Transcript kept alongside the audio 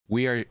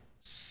We are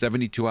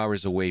 72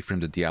 hours away from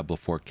the Diablo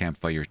 4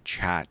 Campfire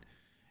chat,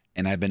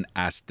 and I've been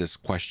asked this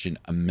question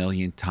a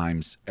million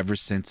times ever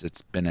since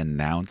it's been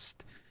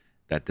announced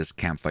that this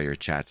Campfire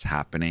chat's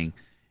happening.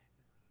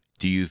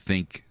 Do you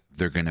think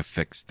they're going to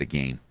fix the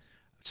game?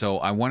 So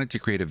I wanted to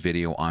create a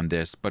video on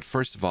this, but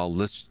first of all,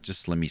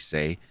 let me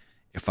say,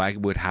 if I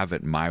would have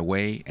it my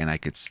way and I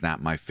could snap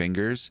my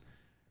fingers,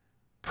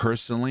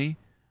 personally,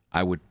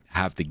 I would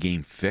have the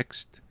game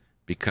fixed,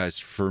 because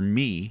for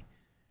me,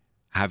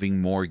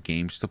 having more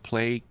games to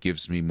play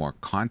gives me more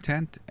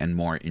content and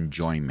more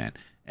enjoyment.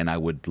 And I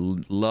would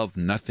love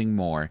nothing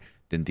more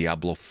than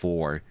Diablo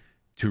 4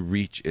 to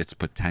reach its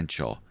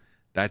potential.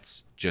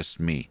 That's just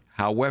me.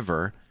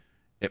 However,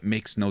 it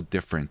makes no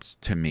difference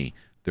to me.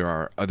 There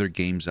are other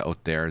games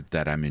out there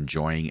that I'm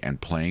enjoying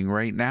and playing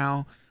right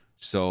now.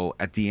 So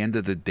at the end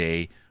of the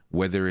day,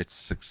 whether it's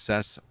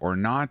success or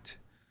not,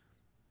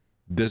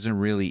 doesn't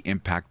really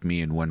impact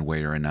me in one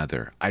way or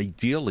another.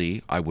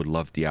 Ideally, I would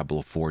love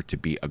Diablo 4 to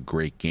be a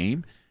great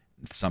game,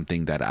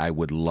 something that I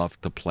would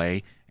love to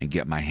play and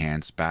get my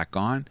hands back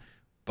on,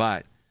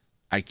 but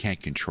I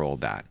can't control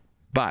that.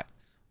 But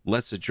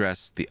let's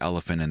address the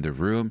elephant in the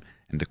room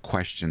and the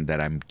question that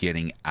I'm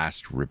getting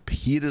asked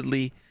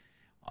repeatedly.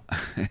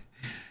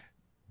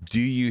 Do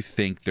you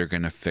think they're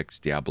going to fix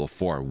Diablo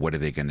 4? What are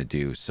they going to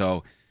do?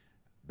 So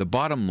the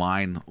bottom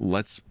line,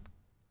 let's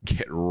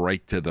get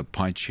right to the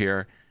punch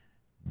here.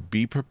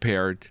 Be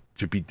prepared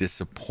to be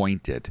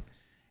disappointed.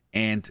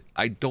 And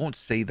I don't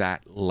say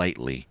that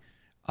lightly.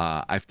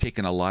 I've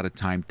taken a lot of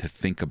time to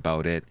think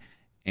about it.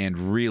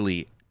 And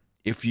really,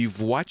 if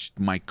you've watched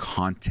my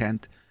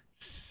content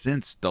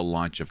since the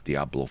launch of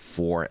Diablo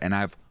 4, and I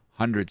have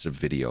hundreds of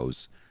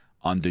videos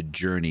on the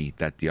journey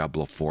that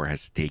Diablo 4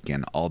 has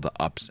taken, all the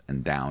ups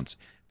and downs.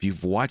 If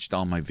you've watched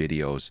all my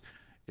videos,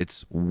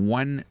 it's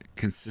one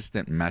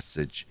consistent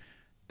message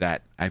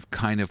that I've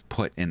kind of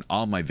put in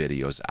all my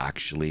videos,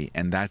 actually,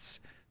 and that's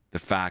the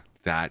fact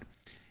that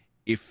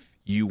if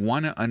you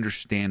want to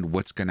understand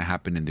what's going to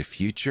happen in the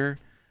future,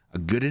 a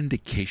good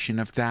indication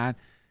of that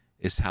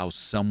is how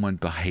someone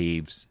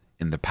behaves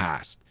in the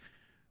past.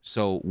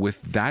 So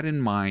with that in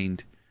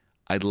mind,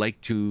 I'd like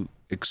to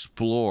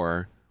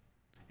explore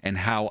and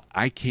how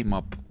I came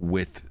up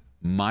with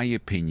my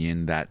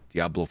opinion that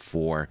Diablo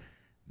 4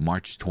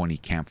 March 20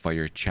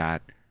 Campfire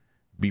chat,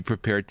 be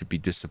prepared to be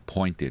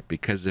disappointed,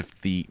 because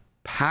if the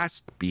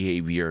past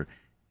behavior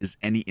is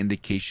any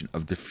indication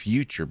of the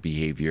future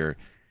behavior,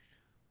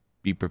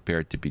 be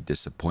prepared to be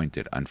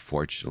disappointed,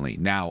 unfortunately.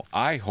 Now,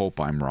 I hope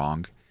I'm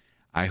wrong.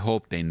 I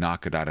hope they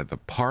knock it out of the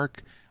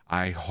park.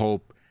 I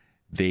hope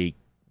they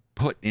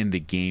put in the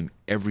game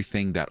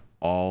everything that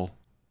all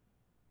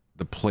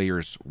the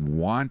players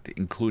want,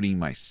 including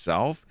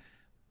myself.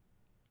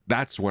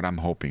 That's what I'm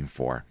hoping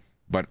for.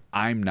 But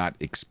I'm not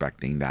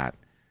expecting that.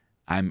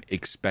 I'm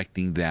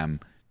expecting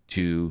them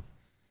to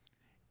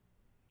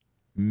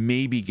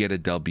maybe get a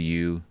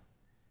W.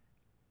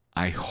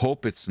 I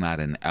hope it's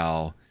not an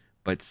L,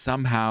 but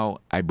somehow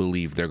I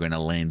believe they're going to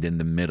land in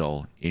the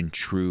middle in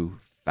true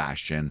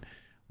fashion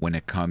when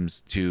it comes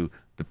to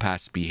the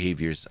past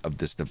behaviors of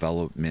this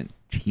development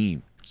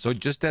team. So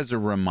just as a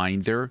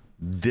reminder,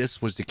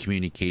 this was the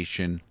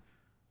communication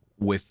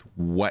with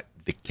what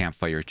the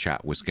Campfire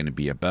chat was going to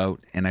be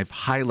about, and I've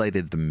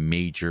highlighted the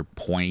major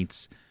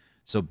points.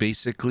 So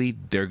basically,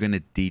 they're going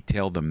to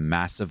detail the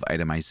massive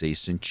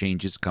itemization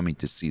changes coming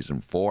to Season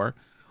 4.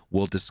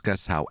 We'll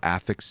discuss how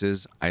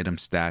affixes, item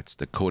stats,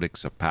 the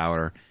Codex of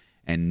Power,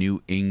 and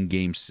new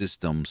in-game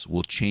systems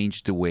will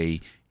change the way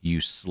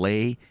you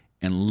slay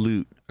and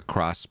loot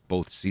across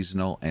both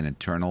Seasonal and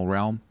Eternal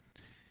Realm.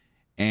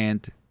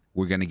 And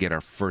we're going to get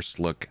our first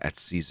look at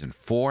Season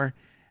 4.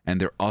 And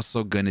they're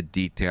also going to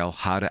detail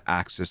how to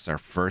access our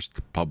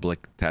first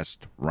public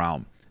test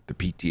realm, the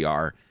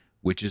PTR,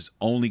 which is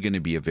only going to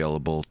be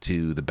available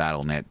to the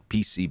BattleNet,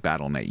 PC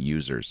BattleNet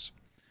users.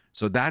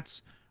 So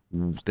that's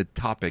the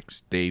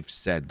topics they've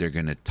said they're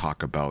going to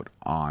talk about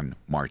on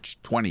March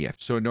 20th.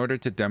 So in order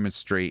to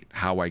demonstrate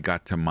how I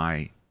got to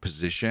my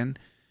position,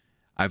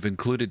 I've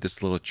included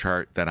this little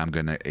chart that I'm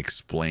going to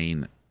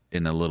explain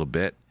in a little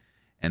bit.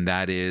 And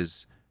that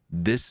is,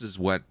 this is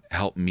what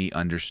helped me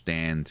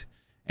understand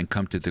and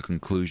come to the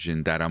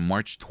conclusion that on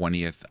March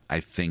 20th, I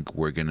think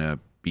we're going to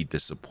be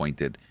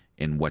disappointed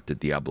in what the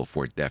Diablo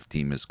 4 dev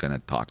team is going to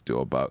talk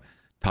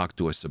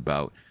to us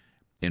about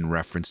in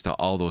reference to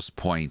all those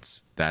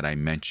points that I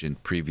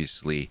mentioned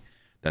previously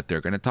that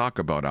they're going to talk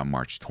about on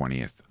March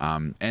 20th.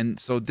 And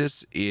so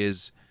this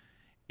is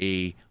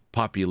a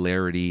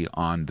popularity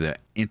on the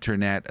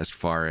internet as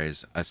far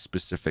as a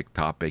specific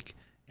topic.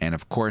 And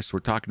of course, we're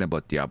talking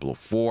about Diablo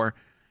 4.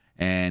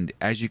 And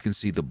as you can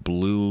see, the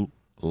blue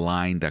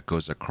line that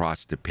goes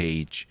across the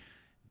page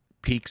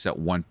peaks at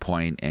one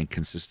point and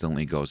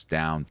consistently goes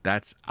down.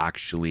 That's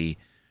actually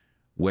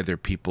whether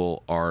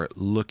people are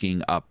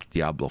looking up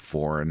Diablo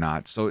 4 or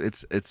not. So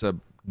it's a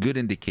good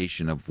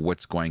indication of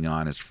what's going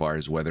on as far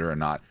as whether or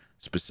not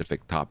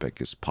specific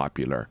topic is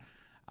popular.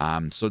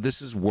 So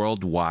this is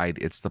worldwide.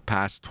 It's the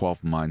past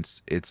 12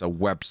 months. It's a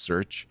web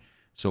search.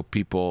 So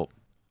people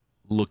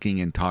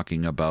looking and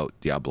talking about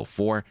Diablo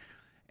 4,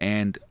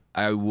 and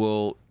I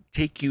will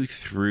take you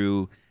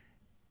through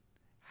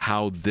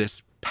how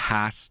this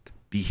past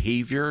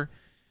behavior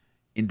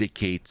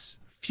indicates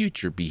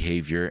future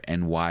behavior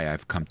and why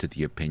I've come to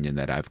the opinion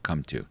that I've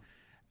come to.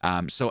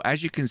 So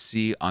as you can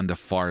see on the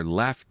far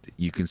left,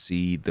 you can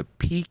see the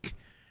peak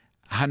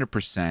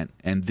 100%,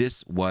 and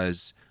this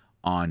was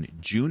on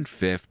June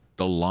 5th,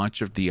 the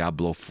launch of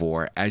Diablo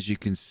 4. As you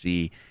can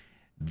see,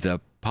 the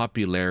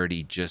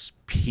popularity just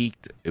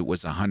peaked. It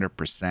was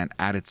 100%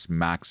 at its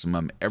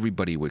maximum.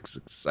 Everybody was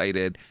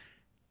excited.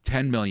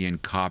 10 million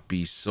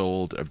copies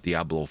sold of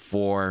Diablo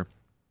 4.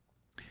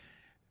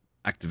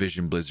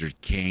 Activision Blizzard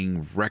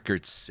King,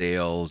 record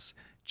sales,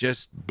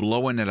 just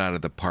blowing it out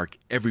of the park.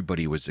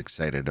 Everybody was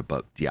excited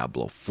about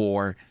Diablo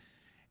 4.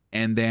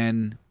 And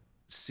then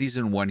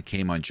Season 1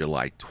 came on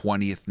July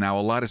 20th. Now,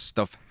 a lot of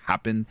stuff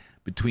happened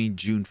between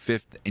June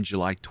 5th and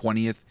July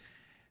 20th.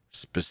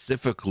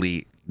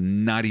 Specifically,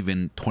 not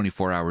even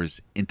 24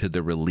 hours into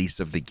the release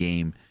of the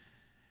game,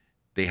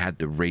 they had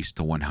the race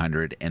to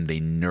 100 and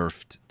they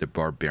nerfed the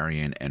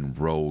Barbarian and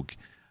Rogue,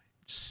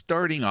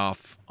 starting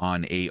off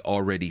on a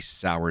already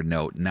sour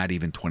note, not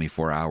even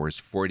 24 hours,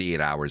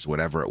 48 hours,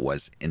 whatever it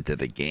was into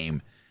the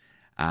game.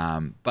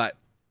 But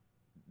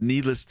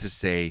needless to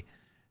say,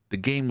 the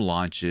game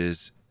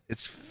launches.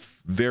 It's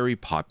very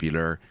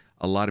popular.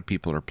 A lot of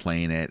people are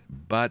playing it,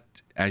 but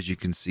as you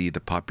can see, the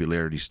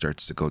popularity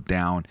starts to go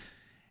down.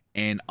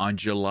 And on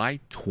July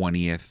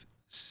 20th,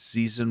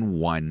 Season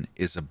 1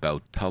 is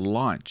about to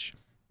launch.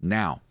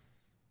 Now,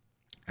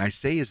 I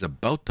say is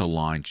about to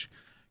launch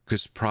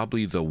because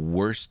probably the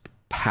worst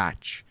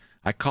patch,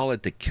 I call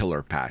it the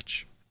killer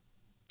patch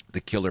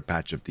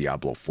of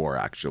Diablo 4,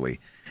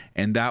 actually.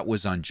 And that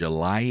was on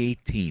July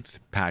 18th,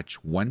 patch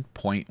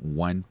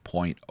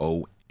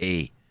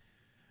 1.1.0a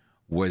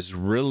was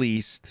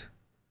released,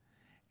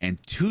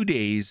 and 2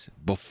 days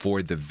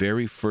before the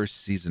very first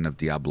season of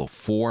Diablo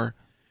 4,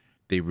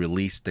 they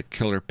released the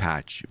killer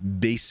patch,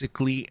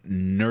 basically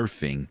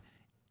nerfing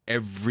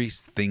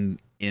everything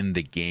in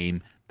the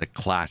game, the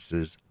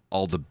classes,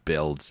 all the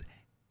builds,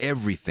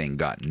 everything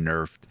got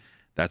nerfed.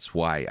 That's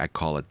why I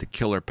call it the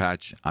killer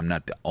patch. I'm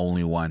not the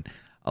only one.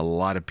 A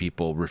lot of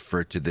people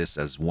refer to this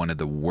as one of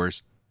the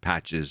worst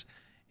patches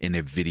in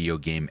a video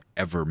game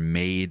ever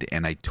made,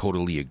 and I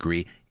totally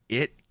agree.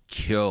 It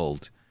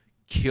killed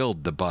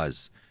the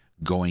buzz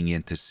going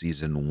into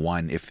Season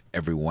 1, if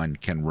everyone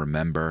can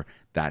remember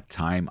that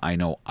time. I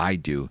know I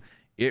do.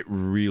 It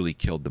really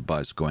killed the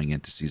buzz going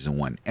into Season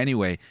 1.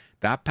 Anyway,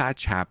 that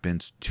patch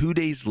happens. 2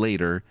 days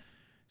later,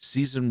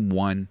 Season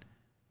 1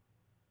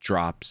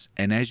 drops,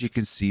 and as you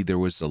can see, there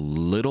was a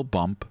little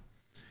bump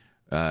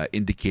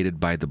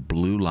indicated by the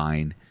blue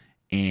line,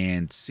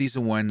 and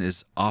Season 1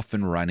 is off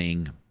and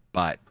running,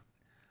 but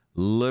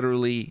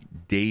literally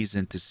days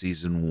into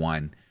Season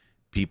 1,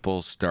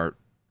 people start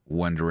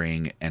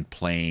wondering and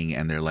playing,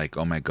 and they're like,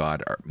 oh my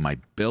god, my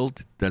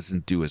build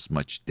doesn't do as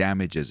much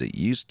damage as it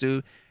used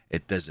to.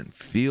 It doesn't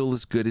feel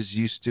as good as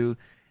used to.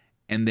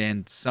 And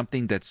then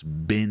something that's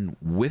been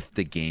with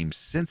the game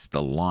since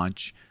the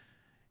launch,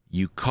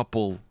 you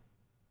couple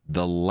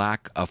the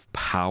lack of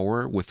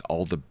power with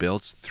all the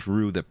builds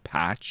through the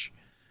patch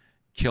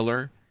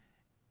killer,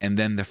 and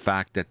then the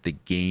fact that the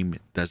game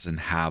doesn't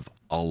have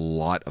a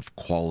lot of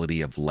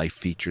quality of life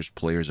features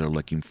players are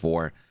looking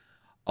for,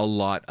 a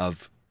lot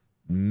of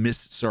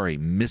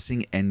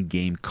missing end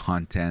game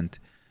content.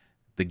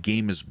 The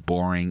game is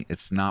boring.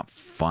 It's not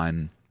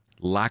fun.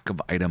 Lack of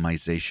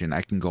itemization.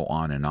 I can go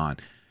on and on.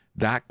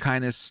 That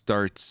kind of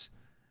starts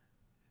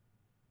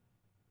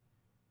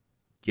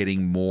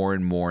getting more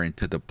and more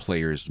into the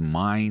players'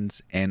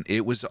 minds, and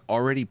it was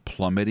already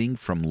plummeting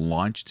from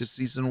launch to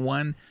Season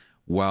 1.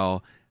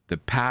 Well, the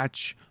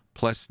patch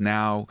plus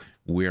now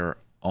we're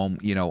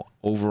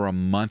over a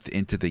month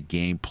into the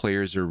game,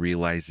 players are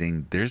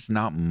realizing there's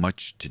not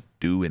much to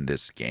do in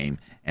this game,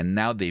 and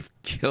now they've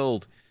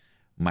killed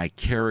my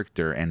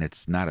character and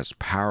it's not as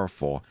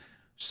powerful.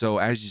 So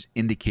as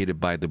indicated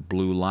by the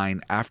blue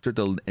line, after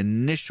the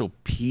initial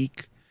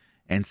peak,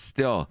 and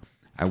still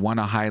I want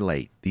to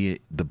highlight the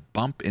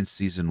bump in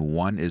Season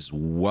 1 is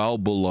well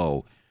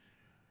below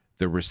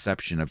the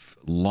reception of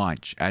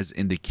launch as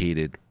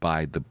indicated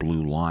by the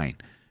blue line.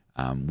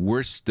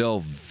 We're still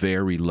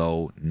very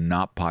low,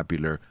 not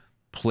popular,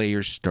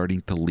 players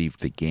starting to leave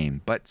the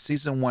game. But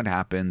Season 1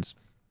 happens,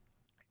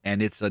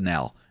 and it's an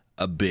L,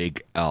 a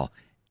big L.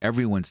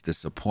 Everyone's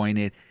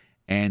disappointed,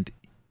 and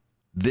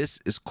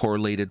this is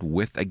correlated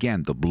with,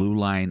 again, the blue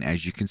line,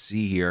 as you can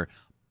see here,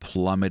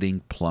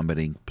 plummeting.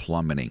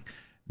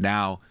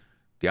 Now,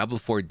 Diablo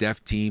 4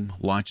 dev team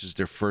launches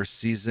their first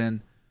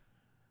season.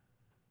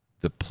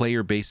 The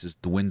player base is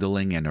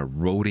dwindling and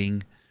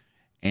eroding.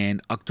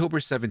 And October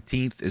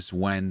 17th is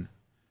when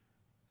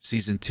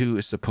Season 2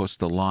 is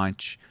supposed to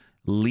launch.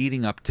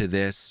 Leading up to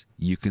this,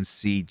 you can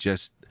see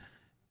just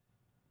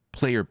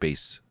player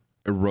base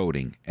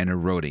eroding and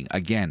eroding.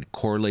 Again,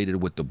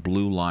 correlated with the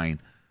blue line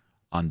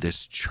on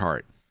this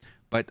chart.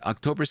 But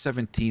October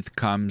 17th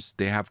comes,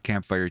 they have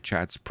Campfire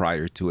chats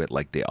prior to it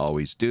like they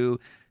always do.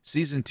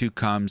 Season 2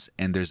 comes,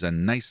 and there's a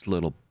nice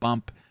little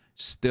bump,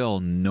 still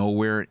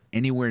nowhere,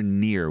 anywhere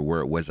near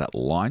where it was at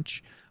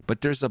launch,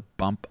 but there's a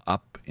bump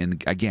up,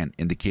 and again,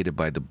 indicated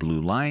by the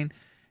blue line.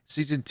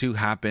 Season 2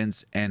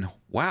 happens, and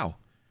wow,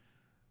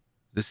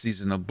 the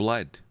Season of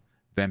Blood,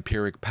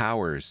 vampiric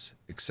powers,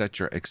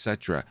 etc.,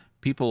 etc.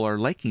 People are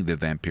liking the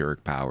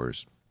vampiric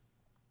powers.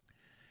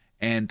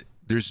 And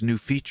there's new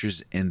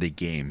features in the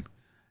game.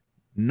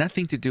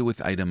 Nothing to do with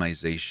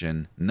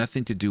itemization,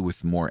 nothing to do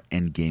with more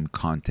end-game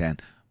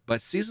content,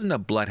 but Season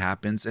of Blood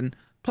happens and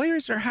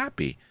players are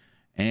happy.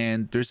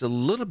 And there's a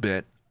little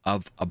bit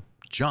of a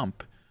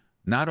jump,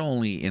 not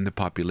only in the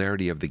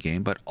popularity of the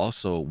game, but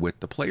also with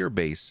the player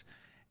base.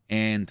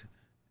 And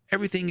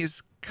everything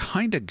is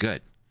kind of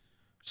good.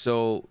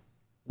 So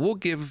we'll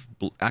give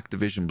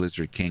Activision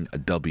Blizzard King a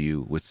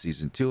W with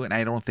Season 2, and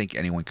I don't think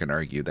anyone can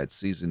argue that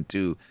Season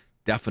 2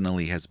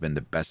 definitely has been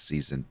the best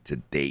season to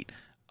date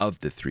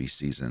of the 3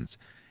 seasons.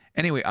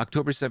 Anyway,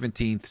 October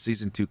 17th,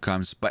 Season 2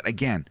 comes, but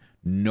again,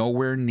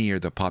 nowhere near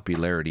the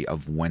popularity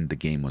of when the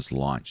game was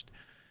launched.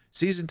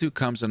 Season 2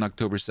 comes on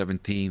October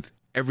 17th.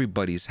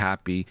 Everybody's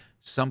happy.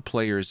 Some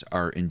players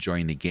are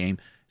enjoying the game.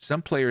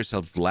 Some players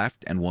have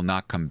left and will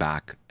not come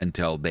back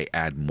until they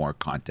add more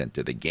content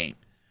to the game.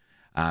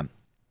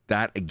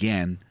 That,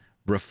 again,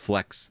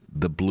 reflects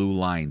the blue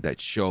line that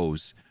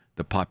shows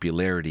the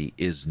popularity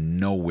is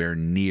nowhere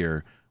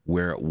near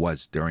where it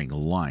was during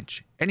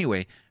launch.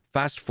 Anyway,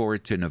 fast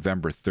forward to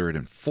November 3rd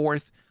and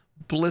 4th.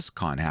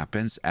 BlizzCon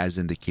happens, as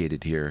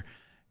indicated here.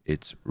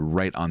 It's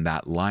right on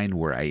that line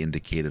where I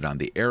indicated on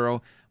the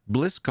arrow.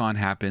 BlizzCon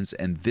happens,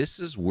 and this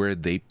is where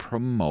they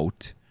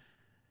promote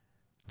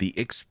the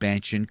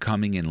expansion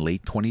coming in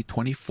late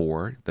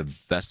 2024, the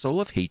Vessel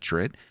of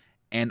Hatred,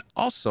 and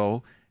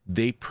also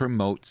they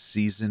promote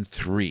Season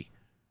 3.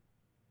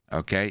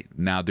 Okay,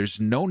 now there's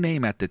no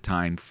name at the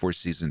time for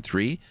Season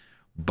 3,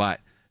 but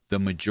the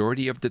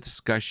majority of the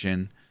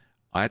discussion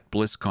at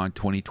BlizzCon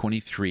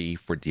 2023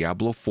 for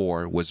Diablo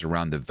 4 was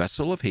around the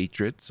Vessel of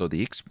Hatred, so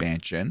the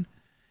expansion,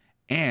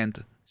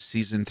 and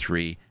Season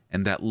 3,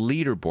 and that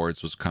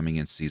leaderboards was coming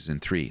in Season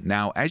 3.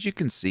 Now, as you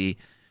can see,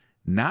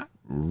 not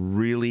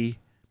really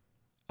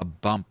a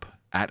bump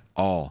at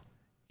all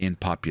in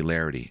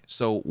popularity.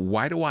 So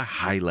why do I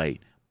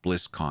highlight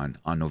BlizzCon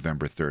on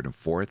November 3rd and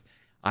 4th?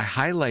 I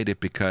highlight it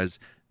because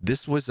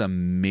this was a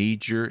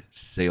major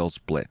sales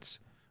blitz,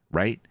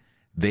 right?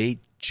 They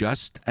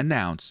just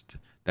announced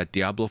that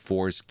Diablo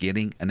 4 is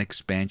getting an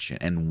expansion,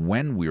 and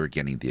when we were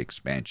getting the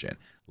expansion,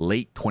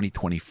 late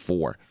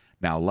 2024.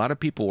 Now, a lot of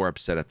people were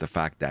upset at the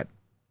fact that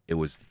it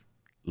was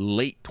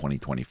late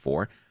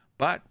 2024,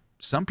 but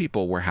some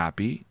people were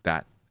happy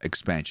that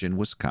expansion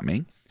was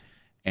coming,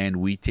 and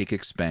we take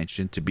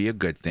expansion to be a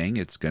good thing.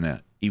 It's going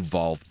to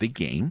evolve the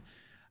game.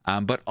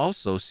 But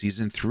also,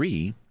 Season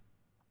 3,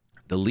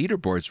 the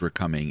leaderboards were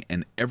coming,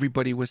 and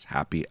everybody was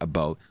happy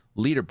about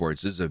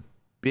leaderboards. There's a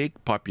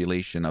big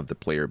population of the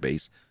player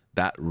base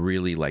that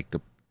really liked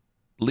the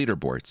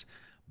leaderboards.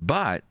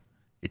 But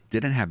it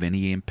didn't have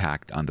any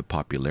impact on the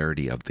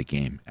popularity of the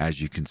game,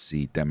 as you can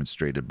see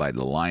demonstrated by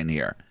the line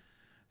here.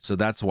 So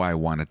that's why I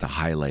wanted to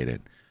highlight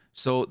it.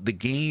 So the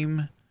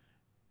game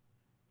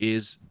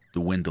is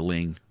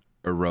dwindling,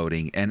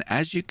 eroding, and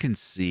as you can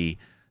see,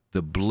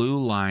 the blue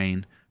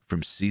line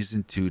from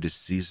Season 2 to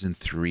Season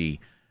 3,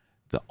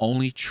 the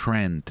only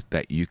trend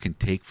that you can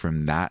take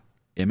from that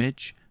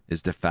image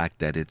is the fact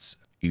that it's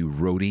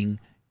eroding,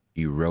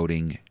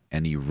 eroding,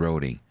 and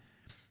eroding.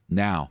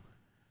 Now,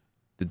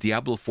 the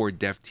Diablo 4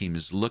 dev team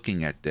is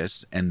looking at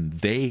this, and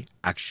they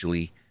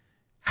actually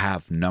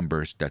have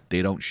numbers that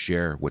they don't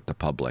share with the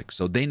public.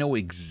 So they know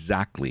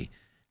exactly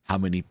how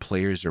many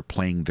players are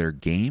playing their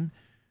game,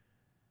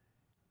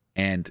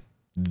 and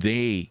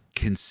they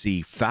can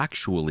see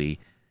factually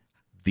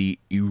the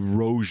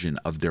erosion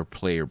of their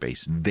player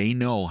base. They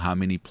know how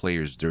many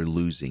players they're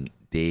losing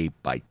day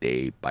by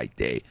day by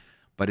day.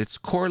 But it's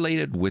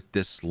correlated with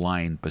this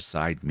line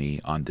beside me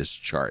on this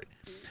chart.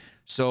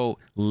 So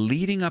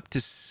leading up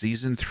to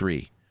Season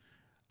 3,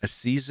 a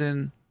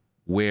season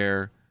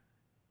where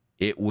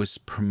it was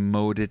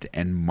promoted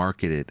and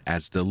marketed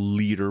as the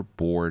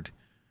leaderboard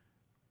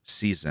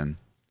season,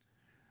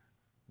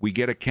 we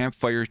get a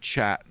Campfire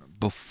chat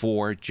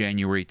before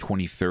January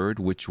 23rd,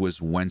 which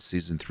was when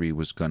Season 3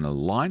 was going to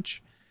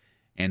launch.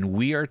 And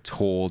we are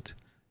told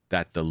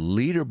that the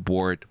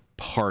leaderboard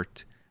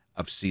part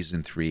of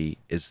Season 3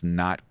 is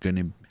not going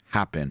to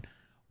happen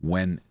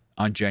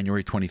on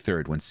January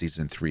 23rd when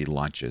Season 3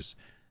 launches.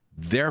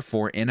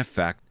 Therefore, in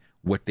effect,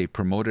 what they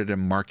promoted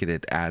and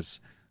marketed as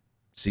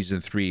Season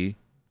 3,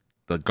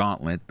 the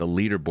gauntlet, the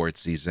leaderboard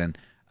season,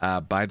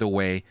 by the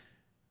way,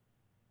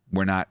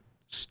 we're not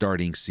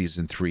starting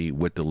Season 3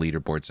 with the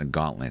leaderboards and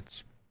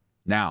gauntlets.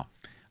 Now,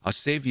 I'll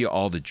save you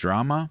all the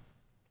drama,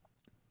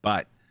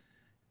 but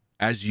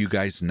as you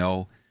guys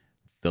know,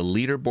 the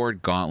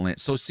leaderboard gauntlet,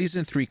 so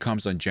Season 3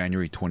 comes on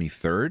January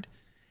 23rd,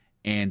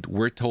 and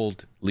we're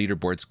told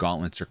leaderboards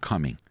gauntlets are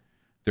coming.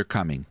 They're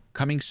coming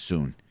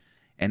soon.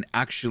 And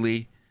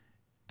actually,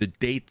 the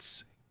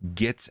dates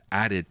gets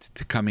added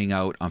to coming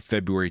out on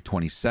February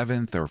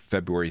 27th or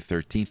February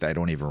 13th. I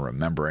don't even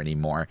remember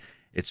anymore.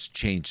 It's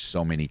changed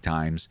so many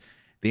times.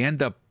 They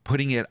end up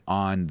putting it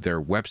on their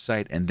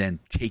website and then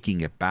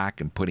taking it back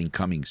and putting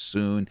coming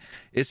soon.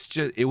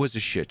 It was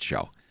a shit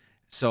show.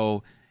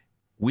 So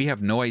we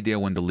have no idea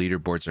when the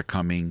leaderboards are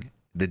coming.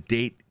 The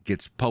date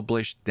gets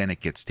published, then it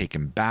gets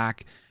taken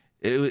back.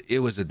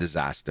 It was a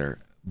disaster.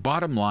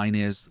 Bottom line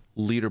is,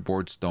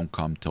 leaderboards don't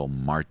come till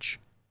March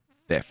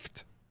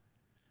 5th.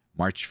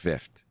 March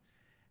 5th.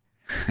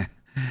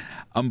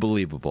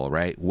 Unbelievable,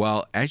 right?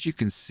 Well, as you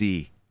can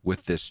see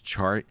with this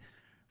chart,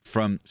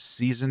 from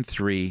season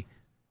 3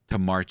 to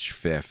March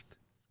 5th,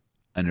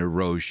 an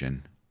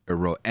erosion.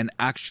 And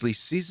actually,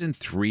 season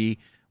 3,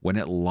 when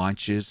it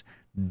launches,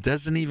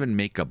 doesn't even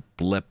make a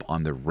blip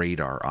on the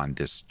radar on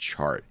this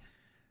chart.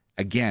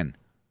 Again,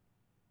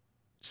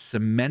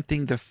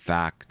 cementing the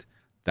fact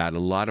that a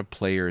lot of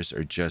players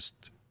are just,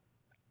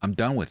 I'm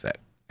done with it.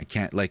 I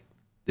can't, like,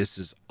 this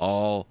is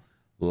all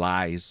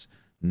lies,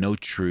 no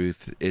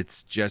truth.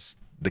 It's just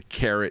the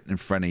carrot in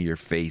front of your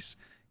face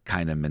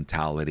kind of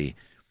mentality.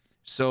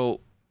 So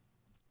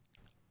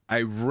I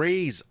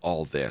raise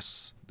all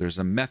this. There's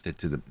a method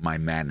to my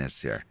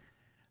madness here.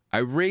 I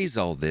raise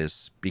all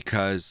this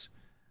because,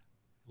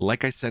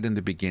 like I said in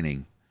the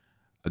beginning,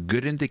 a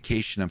good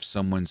indication of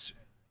someone's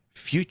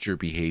future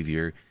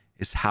behavior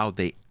is how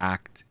they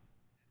acted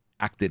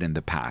in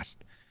the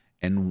past.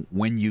 And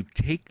when you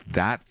take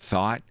that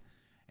thought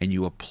and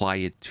you apply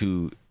it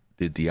to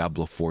the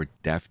Diablo 4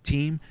 dev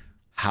team,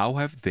 how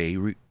have they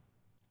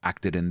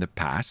acted in the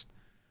past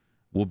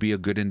will be a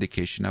good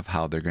indication of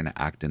how they're going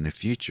to act in the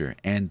future.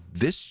 And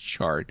this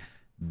chart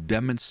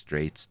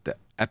demonstrates the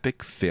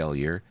epic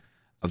failure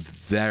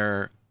of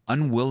their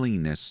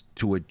unwillingness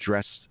to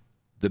address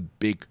the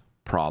big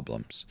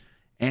problems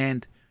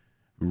and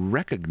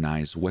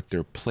recognize what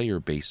their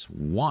player base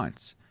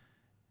wants.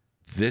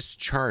 This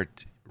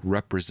chart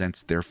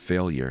represents their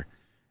failure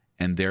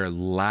and their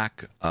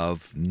lack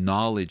of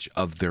knowledge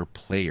of their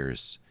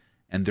players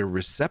and their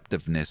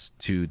receptiveness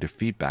to the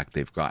feedback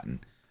they've gotten.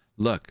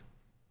 Look,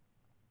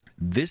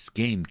 this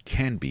game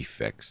can be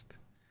fixed.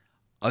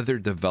 Other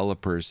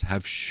developers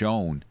have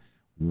shown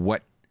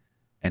what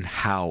and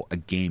how a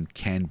game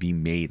can be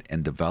made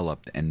and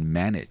developed and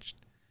managed.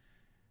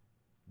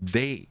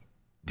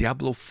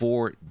 Diablo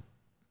 4,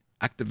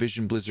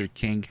 Activision Blizzard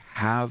King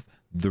have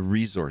the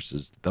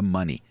resources, the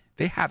money.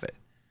 They have it.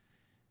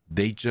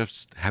 They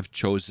just have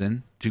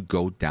chosen to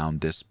go down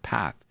this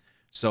path.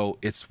 So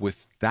it's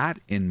with that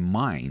in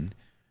mind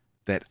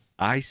that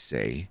I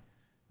say,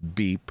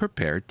 be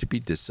prepared to be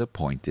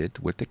disappointed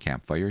with the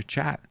Campfire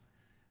chat.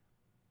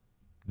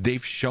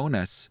 They've shown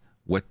us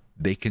what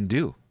they can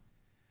do.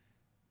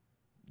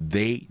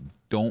 They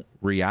don't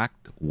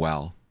react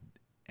well,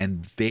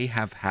 and they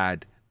have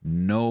had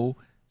no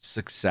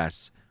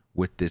success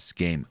with this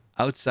game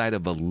outside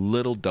of a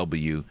little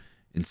W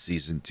in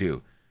season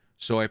 2.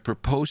 So I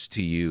propose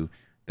to you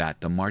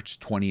that the March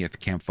 20th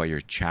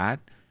Campfire chat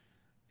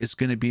is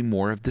going to be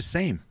more of the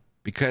same,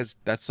 because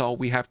that's all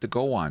we have to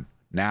go on.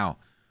 Now,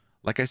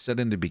 like I said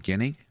in the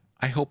beginning,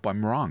 I hope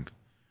I'm wrong.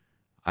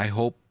 I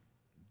hope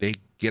they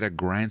get a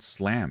grand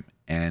slam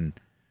and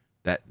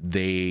that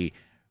they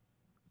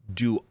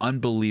do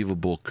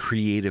unbelievable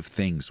creative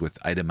things with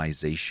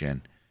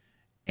itemization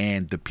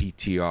and the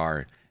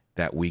PTR,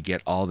 that we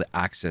get all the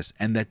access,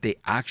 and that they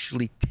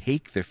actually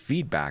take the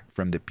feedback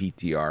from the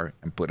PTR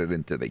and put it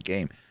into the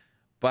game.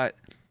 But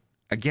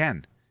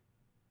again,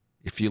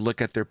 if you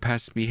look at their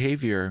past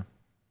behavior,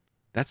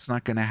 that's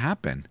not going to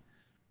happen.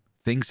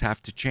 Things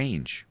have to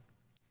change.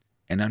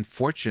 And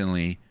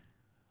unfortunately,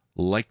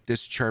 like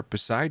this chart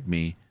beside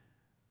me,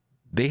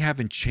 they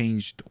haven't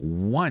changed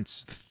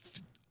once,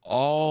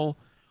 all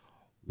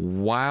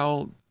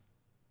while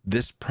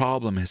this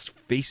problem has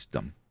faced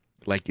them.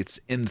 Like, it's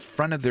in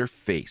front of their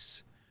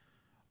face.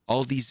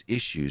 All these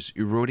issues,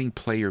 eroding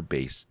player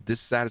base,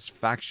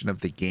 dissatisfaction of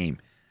the game,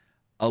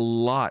 a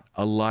lot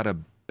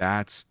of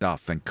bad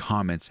stuff and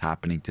comments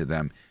happening to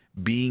them,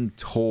 being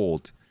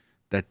told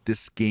that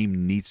this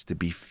game needs to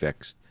be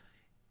fixed.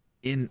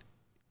 With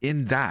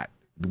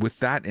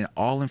that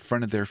all in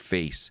front of their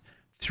face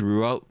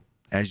throughout,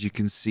 as you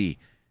can see,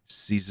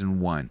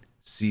 season 1,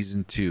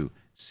 season 2,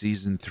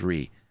 season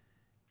 3,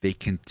 they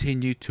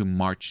continue to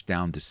march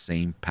down the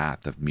same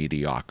path of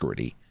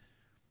mediocrity.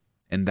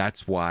 And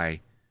that's why,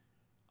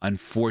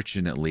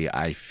 unfortunately,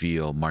 I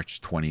feel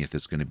March 20th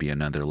is going to be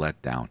another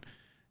letdown.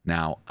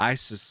 Now, I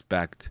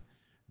suspect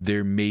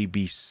there may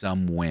be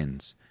some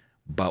wins,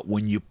 but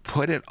when you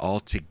put it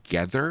all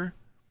together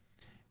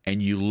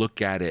and you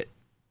look at it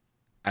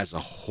as a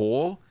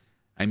whole,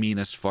 I mean,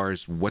 as far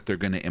as what they're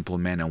going to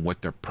implement and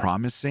what they're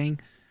promising,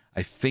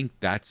 I think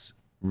that's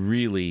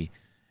really,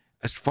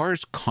 as far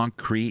as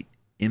concrete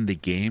in the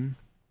game,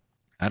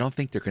 I don't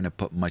think they're going to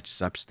put much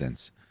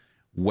substance.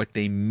 What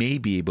they may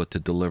be able to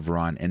deliver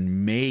on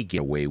and may get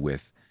away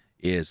with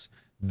is,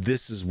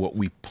 this is what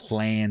we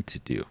plan to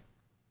do.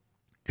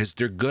 Because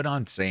they're good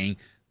on saying,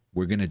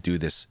 we're going to do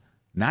this.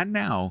 Not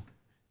now.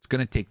 It's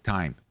going to take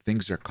time.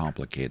 Things are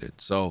complicated.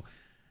 So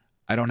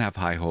I don't have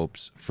high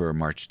hopes for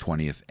March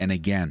 20th. And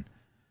again,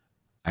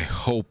 I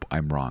hope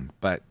I'm wrong.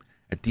 But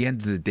at the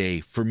end of the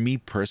day, for me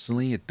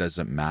personally, it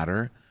doesn't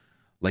matter.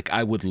 Like,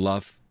 I would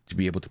love to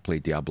be able to play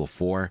Diablo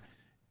 4.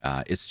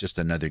 It's just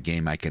another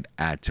game I could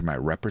add to my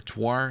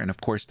repertoire. And of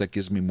course, that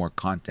gives me more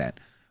content,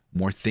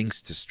 more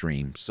things to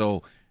stream.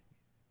 So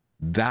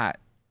that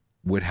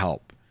would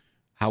help.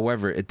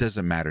 However, it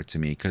doesn't matter to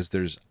me because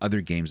there's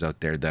other games out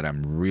there that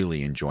I'm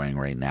really enjoying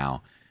right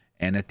now.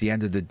 And at the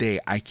end of the day,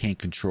 I can't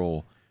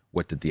control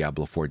what the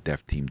Diablo 4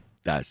 dev team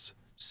does.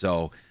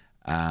 So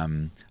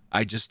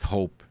I just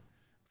hope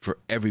for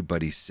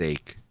everybody's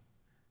sake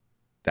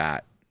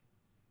that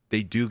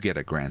they do get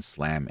a grand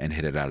slam and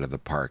hit it out of the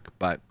park.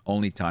 But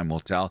only time will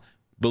tell.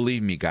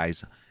 Believe me,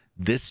 guys,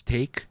 this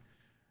take,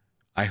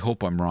 I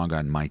hope I'm wrong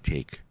on my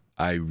take.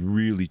 I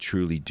really,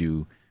 truly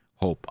do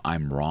hope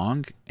I'm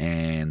wrong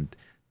and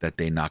that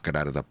they knock it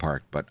out of the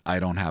park. But I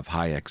don't have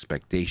high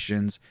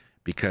expectations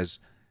because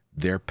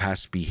their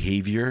past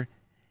behavior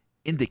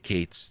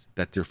indicates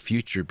that their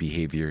future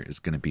behavior is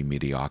going to be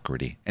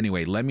mediocrity.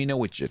 Anyway, let me know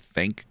what you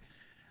think.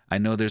 I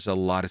know there's a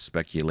lot of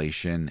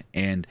speculation,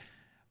 and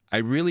I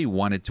really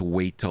wanted to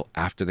wait till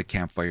after the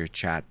Campfire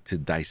chat to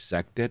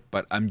dissect it,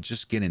 but I'm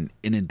just getting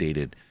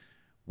inundated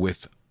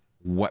with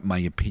what my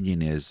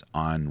opinion is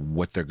on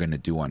what they're going to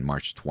do on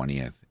March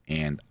 20th.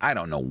 And I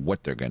don't know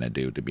what they're going to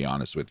do, to be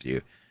honest with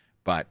you,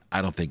 but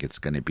I don't think it's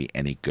going to be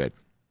any good.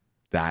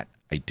 That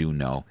I do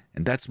know,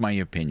 and that's my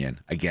opinion.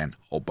 Again,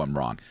 hope I'm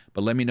wrong,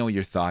 but let me know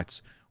your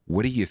thoughts.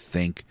 What do you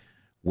think?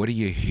 What are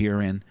you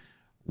hearing?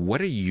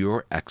 What are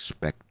your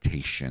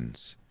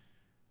expectations?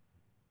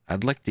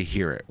 I'd like to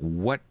hear it.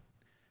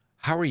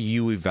 How are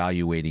you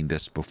evaluating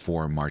this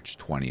before March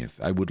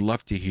 20th? I would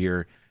love to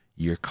hear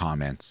your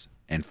comments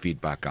and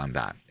feedback on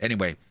that.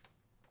 Anyway,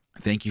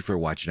 thank you for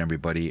watching,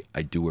 everybody.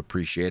 I do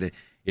appreciate it.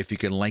 If you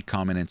can like,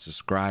 comment, and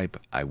subscribe,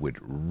 I would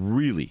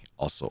really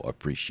also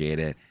appreciate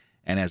it.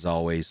 And as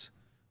always,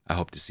 I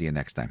hope to see you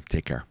next time.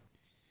 Take care.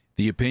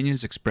 The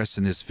opinions expressed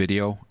in this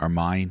video are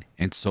mine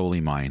and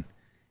solely mine.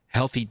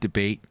 Healthy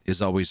debate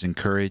is always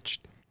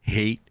encouraged.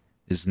 Hate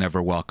is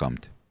never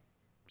welcomed.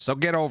 So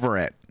get over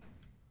it.